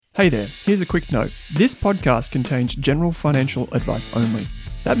Hey there, here's a quick note. This podcast contains general financial advice only.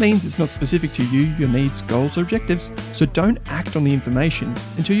 That means it's not specific to you, your needs, goals, or objectives, so don't act on the information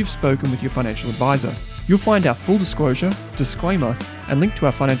until you've spoken with your financial advisor. You'll find our full disclosure, disclaimer, and link to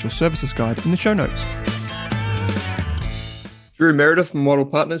our financial services guide in the show notes. Drew Meredith from Model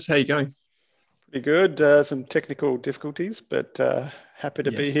Partners, how are you going? Pretty good. Some technical difficulties, but happy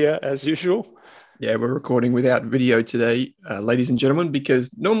to be here as usual. Yeah, we're recording without video today, ladies and gentlemen,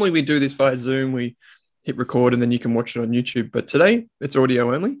 because normally we do this via Zoom. We hit record and then you can watch it on YouTube. But today it's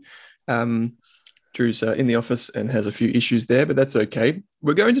audio only. Drew's in the office and has a few issues there, but that's okay.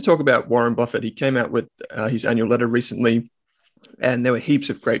 We're going to talk about Warren Buffett. He came out with his annual letter recently, and there were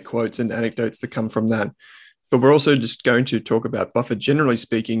heaps of great quotes and anecdotes that come from that. But we're also just going to talk about Buffett, generally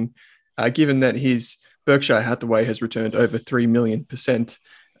speaking, given that his Berkshire Hathaway has returned over 3 million percent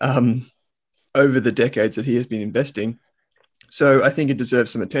over the decades that he has been investing. So I think it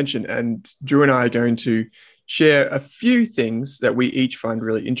deserves some attention. And Drew and I are going to share a few things that we each find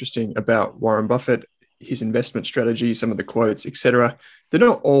really interesting about Warren Buffett, his investment strategy, some of the quotes, etc. They're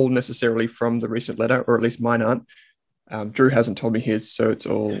not all necessarily from the recent letter, or at least mine aren't. Drew hasn't told me his, so it's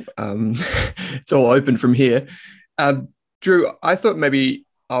all it's all open from here. Drew, I thought maybe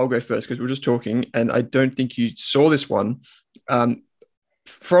I'll go first because we're just talking, and I don't think you saw this one.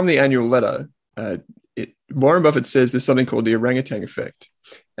 From the annual letter, Warren Buffett says there's something called the orangutan effect.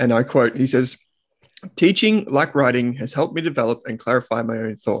 And I quote, he says, "Teaching, like writing, has helped me develop and clarify my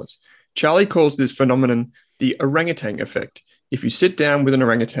own thoughts. Charlie calls this phenomenon the orangutan effect. If you sit down with an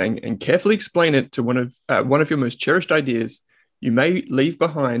orangutan and carefully explain it to one of your most cherished ideas, you may leave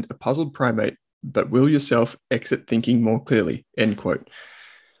behind a puzzled primate, but will yourself exit thinking more clearly," end quote.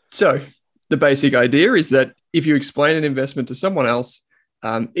 So the basic idea is that if you explain an investment to someone else,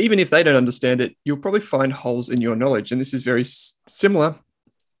 even if they don't understand it, you'll probably find holes in your knowledge. And this is very similar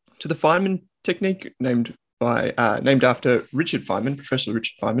to the Feynman technique, named after Richard Feynman, Professor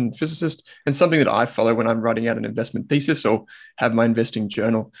Richard Feynman, physicist, and something that I follow when I'm writing out an investment thesis or have my investing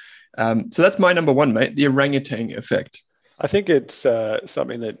journal. So that's my number one, mate, the orangutan effect. I think it's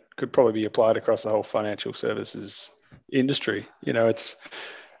something that could probably be applied across the whole financial services industry. You know, it's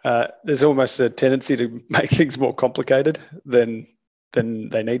there's almost a tendency to make things more complicated than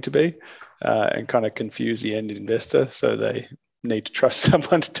they need to be, and kind of confuse the end investor, so they need to trust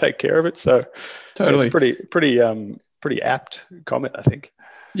someone to take care of it. So totally, it's pretty apt comment, I think.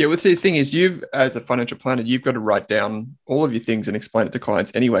 Yeah, well, the thing is, as a financial planner, you've got to write down all of your things and explain it to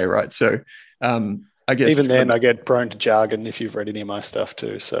clients anyway, right? So I guess even then I get prone to jargon if you've read any of my stuff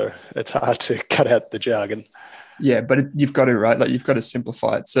too. So it's hard to cut out the jargon. Yeah, but you've got to, right? Like, you've got to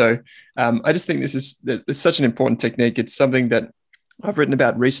simplify it. So I just think it's such an important technique. It's something that I've written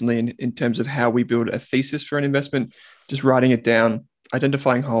about recently in terms of how we build a thesis for an investment, just writing it down,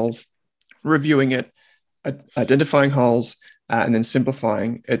 identifying holes, reviewing it, identifying holes, and then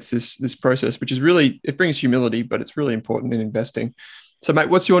simplifying. It's this process, which is really, it brings humility, but it's really important in investing. So, mate,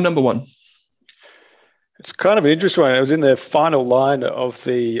 what's your number one? It's kind of an interesting one. It was in the final line of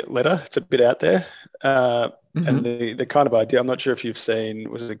the letter. It's a bit out there. And the kind of idea, I'm not sure if you've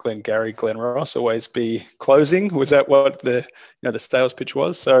seen, was it Glenn Ross, always be closing? Was that what the sales pitch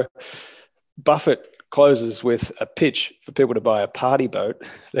was? So Buffett closes with a pitch for people to buy a party boat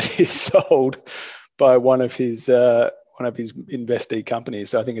that is sold by one of his investee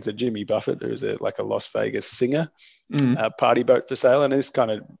companies. So I think it's a Jimmy Buffett, who's a Las Vegas singer, party boat for sale. And this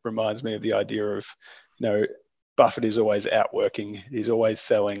kind of reminds me of the idea of, Buffett is always out working. He's always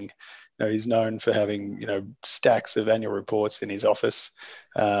selling. He's known for having, stacks of annual reports in his office.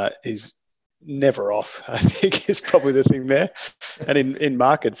 He's never off, I think, is probably the thing there. And in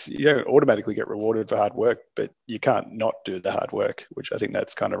markets, you don't automatically get rewarded for hard work, but you can't not do the hard work, which I think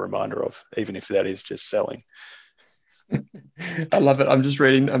that's kind of a reminder of, even if that is just selling. I love it. I'm just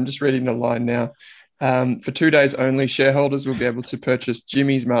reading the line now. For 2 days only, shareholders will be able to purchase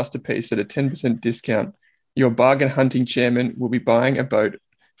Jimmy's masterpiece at a 10% discount. Your bargain hunting chairman will be buying a boat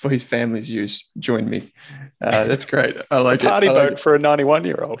for his family's use. Join me. That's great. I like it. Party boat for a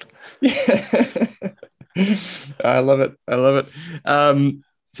 91-year-old. Yeah. I love it.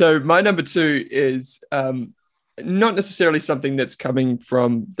 So my number two is not necessarily something that's coming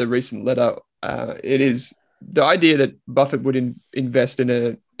from the recent letter. It is the idea that Buffett would invest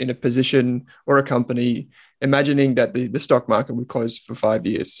in a position or a company, imagining that the stock market would close for 5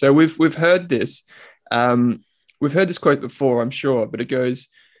 years. So we've heard this. We've heard this quote before, I'm sure, but it goes,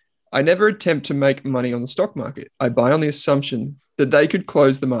 "I never attempt to make money on the stock market. I buy on the assumption that they could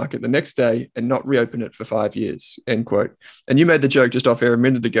close the market the next day and not reopen it for 5 years, end quote. And you made the joke just off air a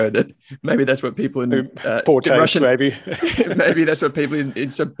minute ago that maybe that's what people in poor taste, Russian, maybe. maybe that's what people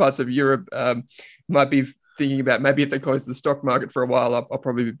in some parts of Europe might be thinking about. Maybe if they close the stock market for a while, I'll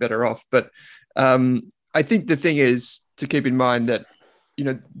probably be better off. But I think the thing is to keep in mind that,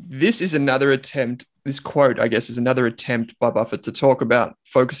 this is another attempt, this quote, I guess, is another attempt by Buffett to talk about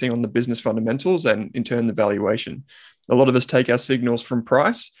focusing on the business fundamentals and in turn the valuation. A lot of us take our signals from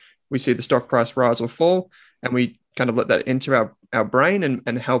price. We see the stock price rise or fall, and we kind of let that enter our brain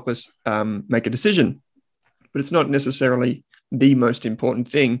and help us make a decision. But it's not necessarily the most important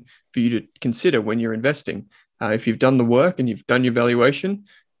thing for you to consider when you're investing. If you've done the work and you've done your valuation,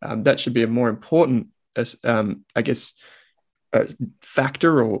 that should be a more important,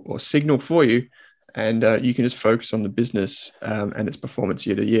 factor or signal for you. And you can just focus on the business and its performance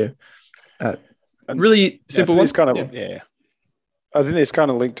year to year. Really simple one. I think it's kind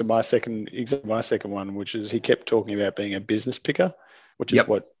of linked to my second one, which is he kept talking about being a business picker, which is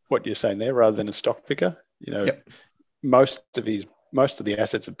what you're saying there, rather than a stock picker. Most of the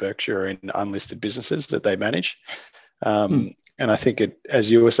assets of Berkshire are in unlisted businesses that they manage. And I think as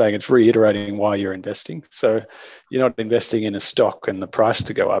you were saying, it's reiterating why you're investing. So you're not investing in a stock and the price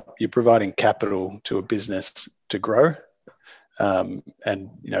to go up. You're providing capital to a business to grow. And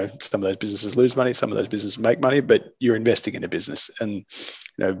some of those businesses lose money, some of those businesses make money, but you're investing in a business. And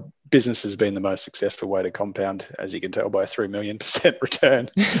business has been the most successful way to compound, as you can tell, by a 3 million % return.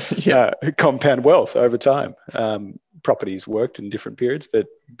 Compound wealth over time. Properties worked in different periods, but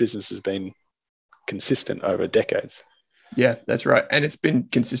business has been consistent over decades. Yeah, that's right. And it's been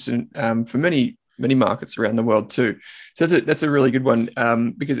consistent for many markets around the world too. So that's a really good one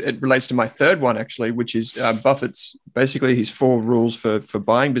because it relates to my third one, actually, which is Buffett's, basically his 4 rules for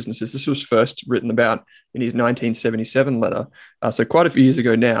buying businesses. This was first written about in his 1977 letter. So quite a few years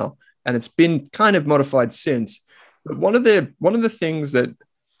ago now, and it's been kind of modified since. But one of the things that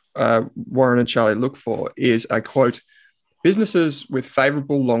Warren and Charlie look for is, I quote, businesses with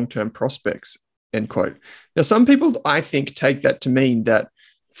favorable long-term prospects, end quote. Now, some people, I think, take that to mean that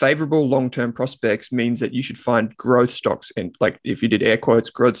favorable long-term prospects means that you should find growth stocks, and like if you did air quotes,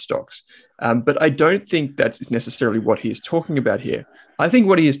 growth stocks. But I don't think that's necessarily what he is talking about here. I think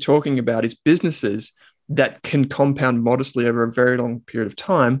what he is talking about is businesses that can compound modestly over a very long period of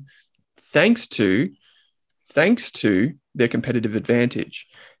time, thanks to their competitive advantage.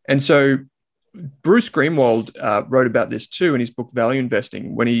 And so Bruce Greenwald wrote about this too in his book Value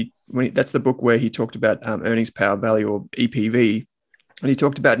Investing. That's the book where he talked about earnings power value, or EPV, and he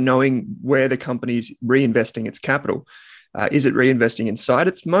talked about knowing where the company's reinvesting its capital. Is it reinvesting inside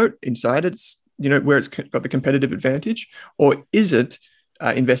its moat, inside its where it's got the competitive advantage, or is it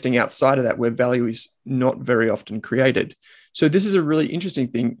investing outside of that where value is not very often created? So this is a really interesting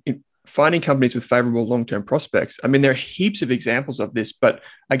thing in finding companies with favorable long-term prospects. I mean, there are heaps of examples of this, but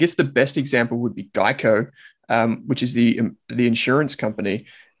I guess the best example would be Geico, which is the insurance company,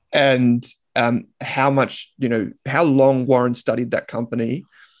 and how long Warren studied that company,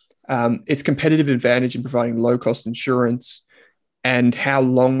 its competitive advantage in providing low-cost insurance, and how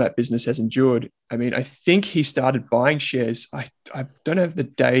long that business has endured. I mean, I think he started buying shares. I don't have the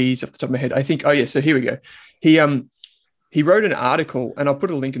days off the top of my head. I think, so here we go. He wrote an article, and I'll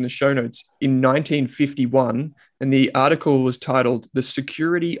put a link in the show notes, in 1951, and the article was titled "The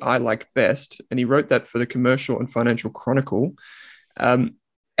Security I Like Best," and he wrote that for the Commercial and Financial Chronicle.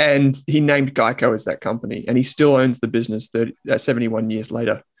 And he named Geico as that company, and he still owns the business 71 years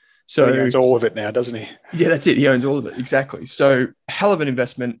later. So he owns all of it now, doesn't he? Yeah, that's it. He owns all of it. Exactly. So hell of an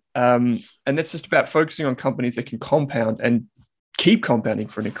investment. And that's just about focusing on companies that can compound and keep compounding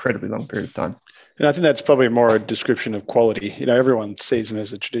for an incredibly long period of time. And I think that's probably more a description of quality. Everyone sees them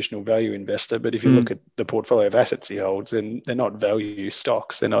as a traditional value investor, but if you look at the portfolio of assets he holds, then they're not value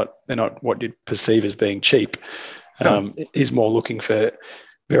stocks. They're not what you'd perceive as being cheap. He's more looking for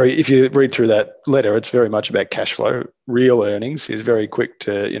if you read through that letter, it's very much about cash flow, real earnings. He's very quick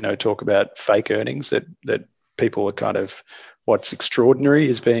to talk about fake earnings that people are kind of, what's extraordinary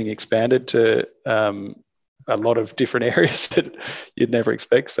is being expanded to a lot of different areas that you'd never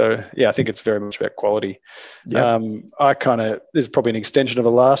expect. So yeah, I think it's very much about quality. Yep. This is probably an extension of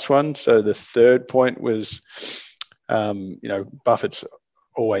the last one. So the third point was, Buffett's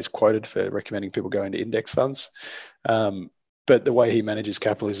always quoted for recommending people go into index funds. But the way he manages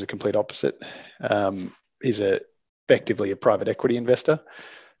capital is the complete opposite. He's effectively a private equity investor.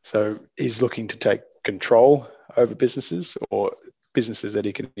 So he's looking to take control over businesses, or businesses that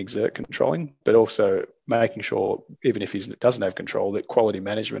he can exert controlling, but also making sure, even if he doesn't have control, that quality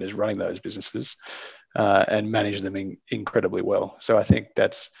management is running those businesses. and manage them incredibly well. So I think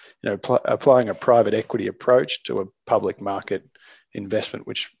that's, applying a private equity approach to a public market investment,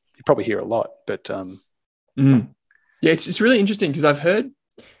 which you probably hear a lot. But yeah, it's really interesting because I've heard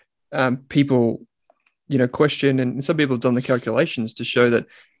people, question, and some people have done the calculations to show that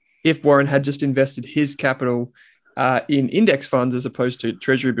if Warren had just invested his capital in index funds as opposed to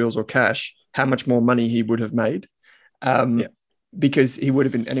treasury bills or cash, how much more money he would have made. Because he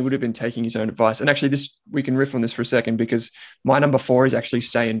would have been taking his own advice. And actually, we can riff on this for a second, because my number 4 is actually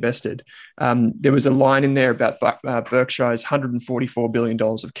stay invested. There was a line in there about Berkshire's $144 billion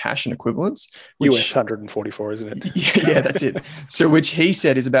of cash and equivalents. US 144, isn't it? Yeah, that's it. So which he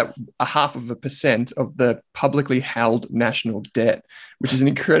said is about 0.5% of the publicly held national debt, which is an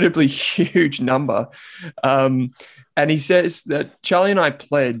incredibly huge number. And he says that Charlie and I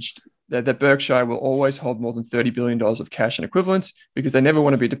pledged that Berkshire will always hold more than $30 billion of cash and equivalents because they never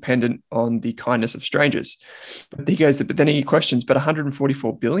want to be dependent on the kindness of strangers. But then he questions, but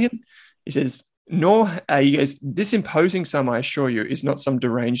 144 billion? He says, this imposing sum, I assure you, is not some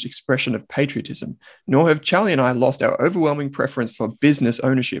deranged expression of patriotism, nor have Charlie and I lost our overwhelming preference for business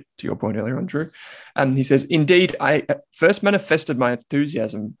ownership, to your point earlier on, Drew. He says, indeed, I first manifested my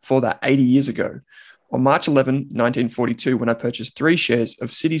enthusiasm for that 80 years ago. On March 11, 1942, when I purchased 3 shares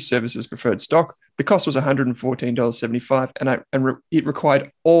of City Services preferred stock, the cost was $114.75, and it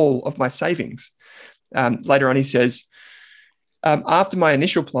required all of my savings. Later on, he says, after my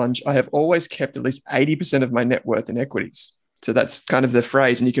initial plunge, I have always kept at least 80% of my net worth in equities. So that's kind of the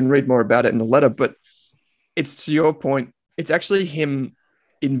phrase, and you can read more about it in the letter. But it's to your point, it's actually him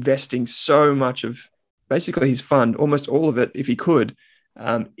investing so much of basically his fund, almost all of it, if he could,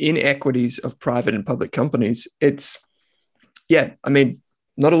 in equities of private and public companies. Not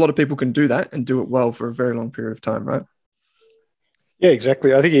a lot of people can do that and do it well for a very long period of time, right? Yeah,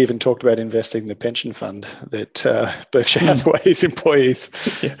 exactly. I think he even talked about investing in the pension fund that Berkshire Hathaway's employees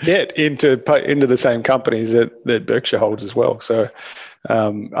get into the same companies that Berkshire holds as well. So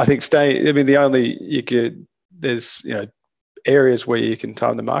I think there's areas where you can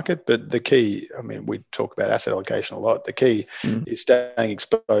time the market, but the key, we talk about asset allocation a lot. The key is staying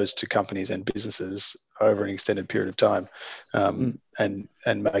exposed to companies and businesses over an extended period of time, and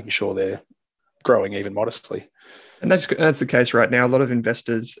making sure they're growing even modestly. And that's the case right now. A lot of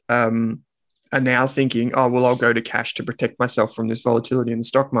investors are now thinking, oh, well, I'll go to cash to protect myself from this volatility in the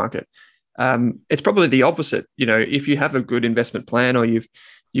stock market. It's probably the opposite. If you have a good investment plan, or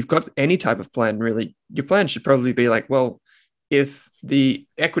you've got any type of plan, really, your plan should probably be like, well, if the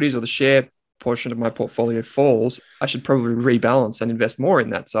equities or the share portion of my portfolio falls, I should probably rebalance and invest more in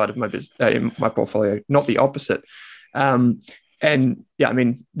that side of my in my portfolio, not the opposite.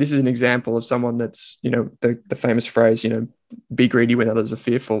 This is an example of someone that's, the famous phrase, be greedy when others are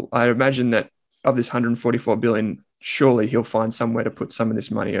fearful. I imagine that of this 144 billion, surely he'll find somewhere to put some of this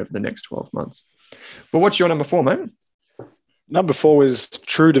money over the next 12 months. But what's your number 4, mate? Number 4 was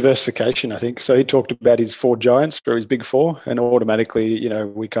true diversification, I think. So he talked about his 4 giants, or his big 4, and automatically,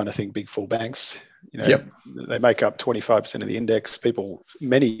 we kind of think big 4 banks. They make up 25% of the index.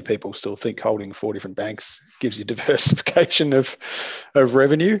 Many people still think holding 4 different banks gives you diversification of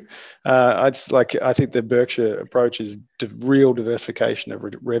revenue. I think the Berkshire approach is real diversification of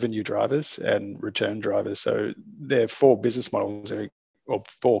revenue drivers and return drivers. So their 4 business models or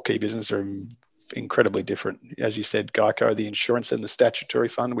 4 key businesses are incredibly different. As you said, Geico, the insurance and the statutory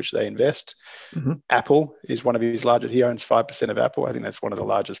fund, which they invest. Mm-hmm. Apple is one of his largest. He owns 5% of Apple. I think that's one of the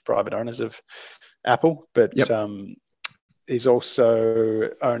largest private owners of Apple. But he's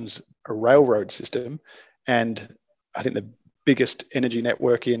also owns a railroad system, and I think the biggest energy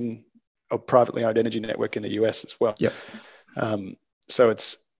network privately owned energy network in the US as well. Yep. So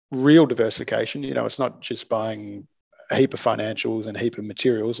it's real diversification. It's not just buying a heap of financials and a heap of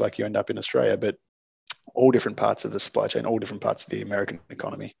materials like you end up in Australia, but all different parts of the supply chain, all different parts of the American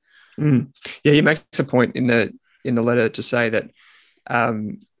economy. Yeah, he makes a point in the letter to say that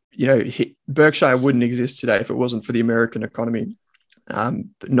Berkshire wouldn't exist today if it wasn't for the American economy,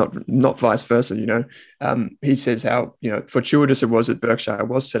 but not vice versa. He says how fortuitous it was that Berkshire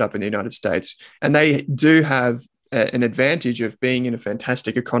was set up in the United States, and they do have an advantage of being in a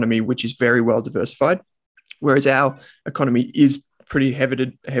fantastic economy which is very well diversified. Whereas our economy is pretty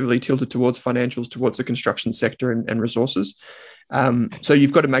heavily tilted towards financials, towards the construction sector and resources. So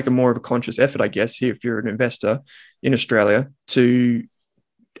you've got to make more of a conscious effort, I guess, here if you're an investor in Australia, to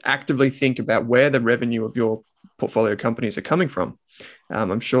actively think about where the revenue of your portfolio companies are coming from.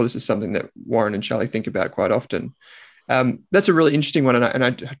 I'm sure this is something that Warren and Charlie think about quite often. That's a really interesting one, and I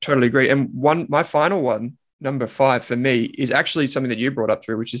totally agree. And my final one number 5 for me is actually something that you brought up,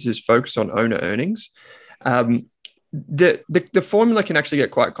 Drew, which is his focus on owner earnings. The formula can actually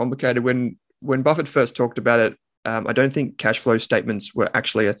get quite complicated. When Buffett first talked about it, I don't think cash flow statements were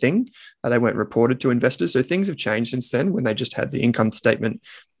actually a thing. They weren't reported to investors. So things have changed since then when they just had the income statement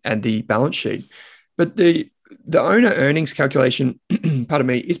and the balance sheet. But the owner earnings calculation, pardon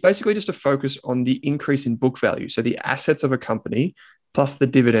me, is basically just a focus on the increase in book value. So the assets of a company plus the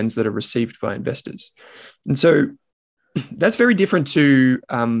dividends that are received by investors. And so that's very different to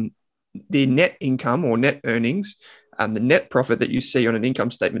the net income or net earnings, the net profit that you see on an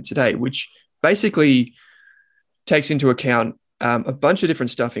income statement today, which basically takes into account a bunch of different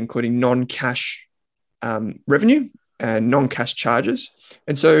stuff, including non-cash revenue and non-cash charges.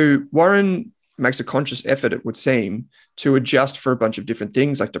 And so Warren makes a conscious effort, it would seem, to adjust for a bunch of different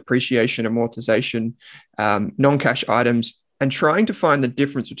things like depreciation, amortization, non-cash items, and trying to find the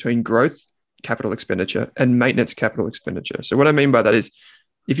difference between growth capital expenditure and maintenance capital expenditure. So what I mean by that is,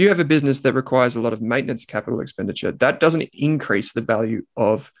 if you have a business that requires a lot of maintenance capital expenditure, that doesn't increase the value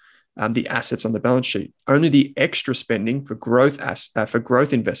of the assets on the balance sheet. Only the extra spending for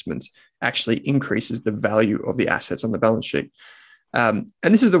growth investments actually increases the value of the assets on the balance sheet. And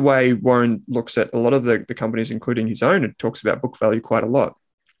this is the way Warren looks at a lot of the companies, including his own, and talks about book value quite a lot.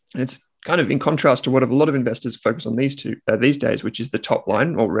 And it's kind of in contrast to what a lot of investors focus on these days, which is the top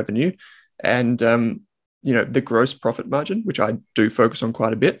line or revenue and the gross profit margin, which I do focus on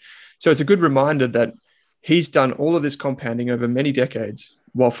quite a bit. So it's a good reminder that he's done all of this compounding over many decades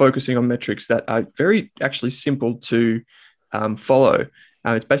while focusing on metrics that are very actually simple to follow.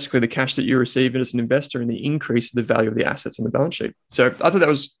 It's basically the cash that you receive as an investor and the increase of the value of the assets on the balance sheet. So I thought that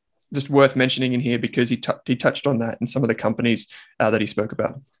was just worth mentioning in here because he touched on that in some of the companies that he spoke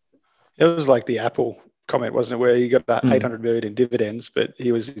about. It was like the Apple comment, wasn't it, where he got about 800 million in dividends, but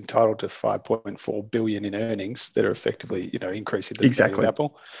he was entitled to 5.4 billion in earnings that are effectively, increasing the value of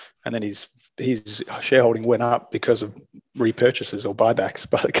Apple. And then his shareholding went up because of repurchases or buybacks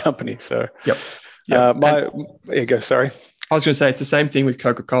by the company. So, yep. Sorry. I was going to say it's the same thing with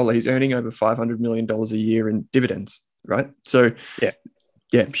Coca-Cola. He's earning over $500 million a year in dividends, right? So, yeah,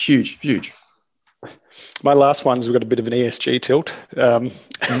 huge. My last one's got a bit of an ESG tilt.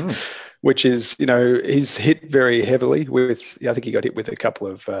 Which is, he's hit very heavily with, I think he got hit with a couple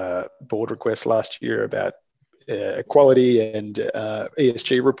of board requests last year about equality and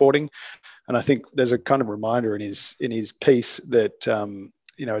ESG reporting. And I think there's a kind of reminder in his piece that,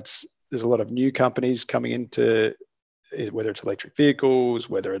 there's a lot of new companies coming into, whether it's electric vehicles,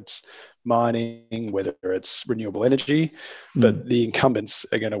 whether it's mining, whether it's renewable energy, but the incumbents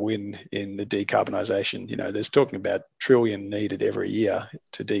are going to win in the decarbonisation. There's talking about $1 trillion needed every year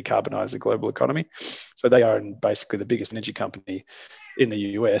to decarbonise the global economy. So they are basically the biggest energy company in the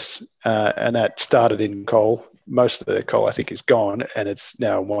US, and that started in coal. Most of the coal, I think, is gone, and it's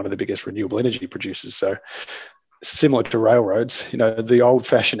now one of the biggest renewable energy producers. So similar to railroads, the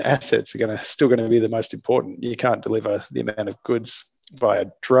old-fashioned assets are still going to be the most important. You can't deliver the amount of goods via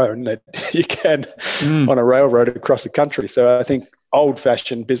drone that you can on a railroad across the country. So I think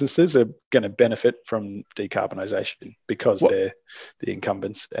old-fashioned businesses are going to benefit from decarbonisation because they're the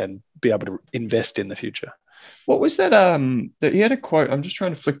incumbents and be able to invest in the future. What was that? That he had a quote. I'm just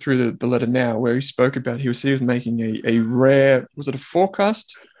trying to flick through the letter now, where he spoke about he was making a rare. Was it a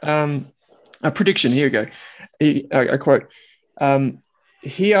forecast? A prediction. Here we go. I quote,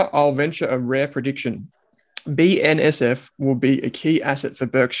 here I'll venture a rare prediction. BNSF will be a key asset for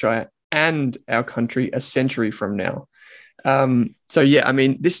Berkshire and our country a century from now.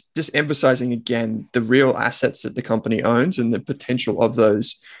 This just emphasizing again the real assets that the company owns and the potential of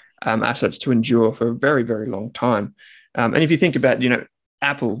those assets to endure for a very, very long time. And if you think about,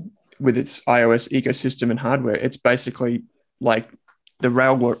 Apple with its iOS ecosystem and hardware, it's basically like the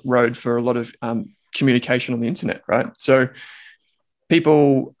railroad for a lot of communication on the internet, right? So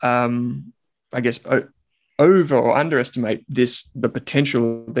people, over or underestimate the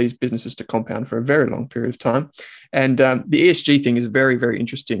potential of these businesses to compound for a very long period of time. And the ESG thing is very, very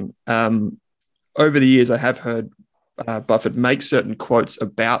interesting. Over the years, I have heard Buffett make certain quotes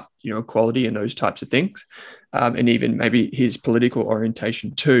about, equality and those types of things, and even maybe his political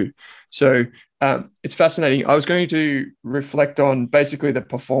orientation too. So it's fascinating. I was going to reflect on basically the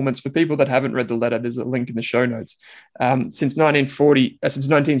performance for people that haven't read the letter. There's a link in the show notes. Since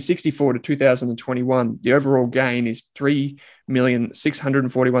 1964 to 2021, the overall gain is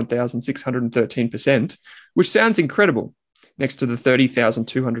 3,641,613%, which sounds incredible next to the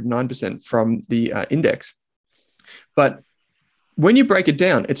 30,209% from the index. But when you break it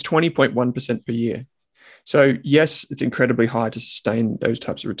down, it's 20.1% per year. So yes, it's incredibly hard to sustain those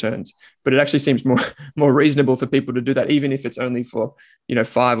types of returns, but it actually seems more reasonable for people to do that, even if it's only for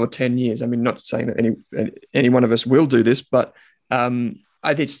 5 or 10 years. I mean, not saying that any one of us will do this, but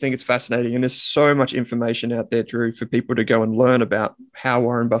I just think it's fascinating, and there's so much information out there, Drew, for people to go and learn about how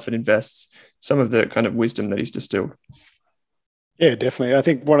Warren Buffett invests, some of the kind of wisdom that he's distilled. Yeah, definitely. I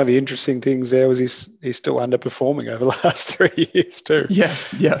think one of the interesting things there was he's still underperforming over the last 3 years too. Yeah.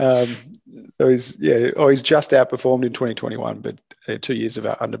 So he's just outperformed in 2021, but 2 years of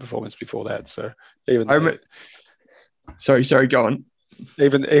underperformance before that. So sorry, go on.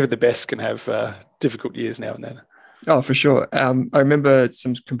 Even the best can have difficult years now and then. Oh, for sure. I remember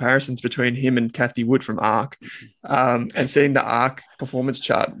some comparisons between him and Kathy Wood from ARK, and seeing the ARK performance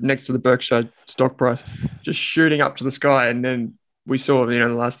chart next to the Berkshire stock price just shooting up to the sky. And then we saw, in the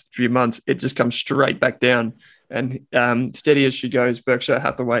last few months, it just comes straight back down. And steady as she goes, Berkshire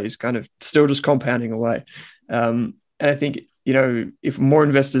Hathaway is kind of still just compounding away. And I think, if more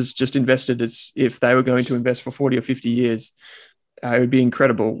investors just invested as if they were going to invest for 40 or 50 years, it would be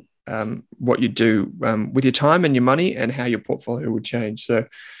incredible what you do with your time and your money, and how your portfolio would change. So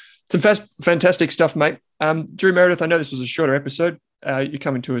some fantastic stuff, mate. Drew Meredith, I know this was a shorter episode. You're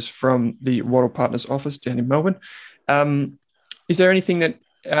coming to us from the Waddle Partners office down in Melbourne. Is there anything that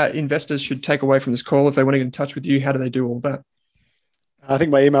investors should take away from this call if they want to get in touch with you? How do they do all that? I think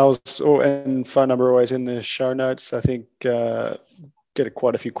my emails and phone number are always in the show notes. I think get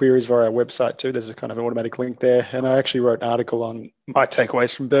quite a few queries via our website too. There's a kind of an automatic link there. And I actually wrote an article on my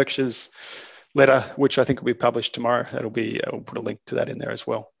takeaways from Berkshire's letter, which I think will be published tomorrow. I'll put a link to that in there as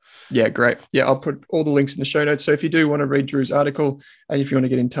well. Yeah, great. Yeah, I'll put all the links in the show notes. So if you do want to read Drew's article, and if you want to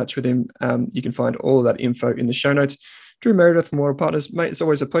get in touch with him, you can find all of that info in the show notes. Drew Meredith from Waddle Partners. Mate, it's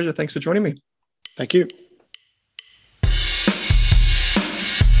always a pleasure. Thanks for joining me. Thank you.